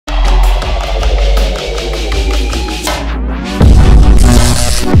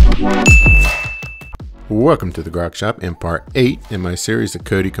Welcome to the Grok Shop in part 8 in my series of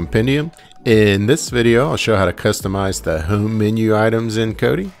Kodi Compendium. In this video, I'll show how to customize the home menu items in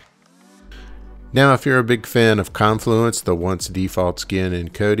Kodi. Now, if you're a big fan of Confluence, the once default skin in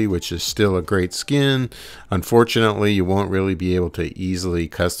Kodi, which is still a great skin, unfortunately, you won't really be able to easily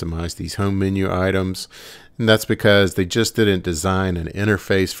customize these home menu items. And that's because they just didn't design an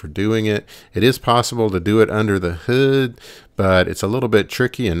interface for doing it. It is possible to do it under the hood, but it's a little bit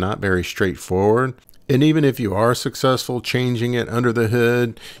tricky and not very straightforward. And even if you are successful changing it under the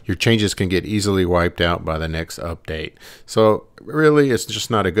hood, your changes can get easily wiped out by the next update. So really, it's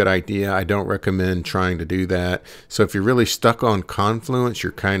just not a good idea. I don't recommend trying to do that. So if you're really stuck on Confluence,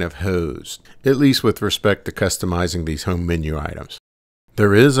 you're kind of hosed, at least with respect to customizing these home menu items.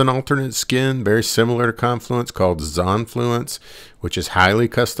 There is an alternate skin very similar to Confluence called Zonfluence, which is highly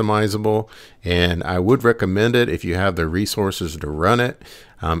customizable, and I would recommend it if you have the resources to run it.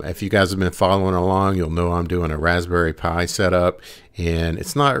 If you guys have been following along, you'll know I'm doing a Raspberry Pi setup, and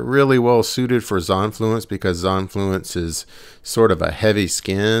it's not really well suited for Zonfluence because Zonfluence is sort of a heavy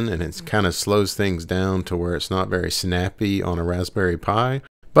skin and it kind of slows things down to where it's not very snappy on a Raspberry Pi.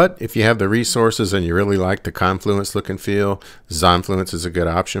 But if you have the resources and you really like the Confluence look and feel, Zonfluence is a good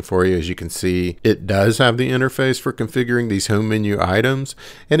option for you. As you can see, it does have the interface for configuring these home menu items,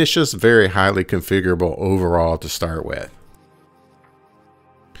 and it's just very highly configurable overall to start with.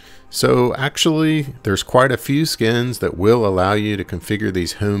 So actually, there's quite a few skins that will allow you to configure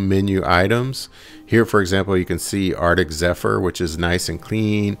these home menu items. Here, for example, you can see Arctic Zephyr, which is nice and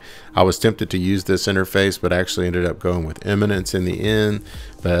clean. I was tempted to use this interface, but actually ended up going with Eminence in the end.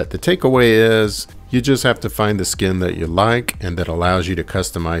 But the takeaway is, you just have to find the skin that you like and that allows you to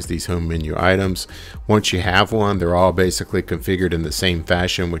customize these home menu items. Once you have one, they're all basically configured in the same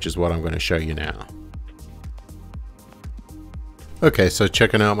fashion, which is what I'm going to show you now. Okay, so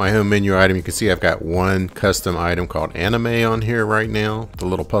checking out my home menu item, you can see I've got one custom item called Anime on here right now, the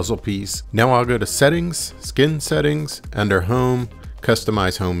little puzzle piece. Now I'll go to Settings, Skin Settings, under Home,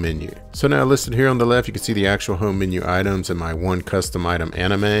 Customize Home Menu. So now listed here on the left, you can see the actual home menu items and my one custom item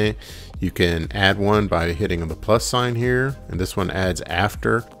Anime. You can add one by hitting the plus sign here, and this one adds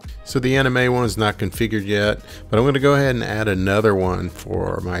after. So the anime one is not configured yet, but I'm going to go ahead and add another one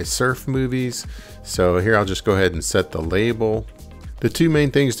for my surf movies. So here I'll just go ahead and set the label. The two main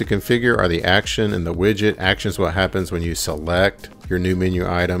things to configure are the action and the widget. Action is what happens when you select your new menu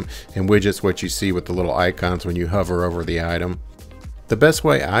item, and widget's what you see with the little icons when you hover over the item. The best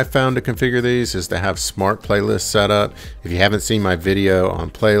way I found to configure these is to have smart playlists set up. If you haven't seen my video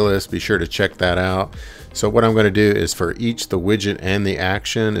on playlists, be sure to check that out. So what I'm going to do is for each the widget and the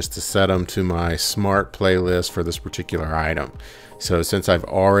action is to set them to my smart playlist for this particular item. So since I've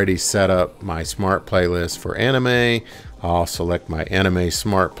already set up my smart playlist for anime, I'll select my anime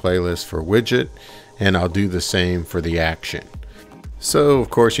smart playlist for widget, and I'll do the same for the action. So of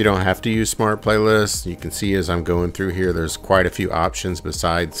course you don't have to use smart playlists. You can see as I'm going through here, there's quite a few options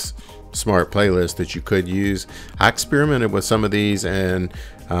besides smart playlists that you could use. I experimented with some of these and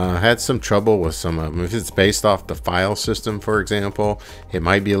had some trouble with some of them. If it's based off the file system, for example, it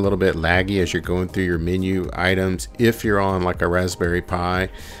might be a little bit laggy as you're going through your menu items. If you're on like a Raspberry Pi,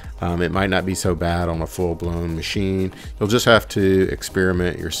 it might not be so bad on a full-blown machine. You'll just have to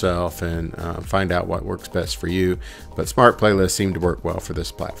experiment yourself and find out what works best for you. But smart playlists seem to work well for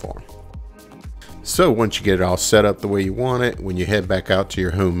this platform. So once you get it all set up the way you want it, when you head back out to your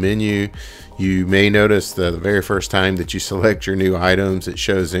home menu, you may notice that the very first time that you select your new items, it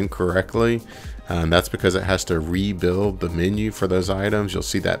shows incorrectly. That's because it has to rebuild the menu for those items. You'll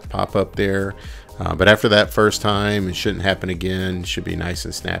see that pop up there. But after that first time, it shouldn't happen again. It should be nice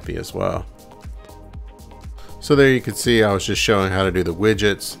and snappy as well. So there you can see I was just showing how to do the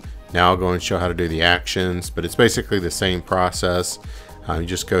widgets. Now I'll go and show how to do the actions, but it's basically the same process. You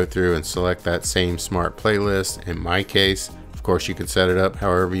just go through and select that same smart playlist. In my case, of course, you can set it up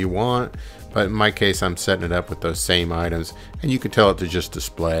however you want, but in my case, I'm setting it up with those same items, and you can tell it to just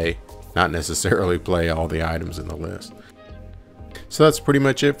display, not necessarily play all the items in the list. So that's pretty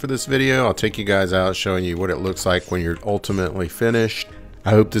much it for this video. I'll take you guys out showing you what it looks like when you're ultimately finished.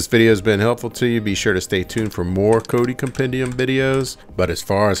 I hope this video has been helpful to you. Be sure to stay tuned for more Kodi Compendium videos. But as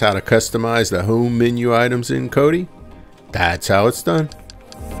far as how to customize the home menu items in Kodi, that's how it's done.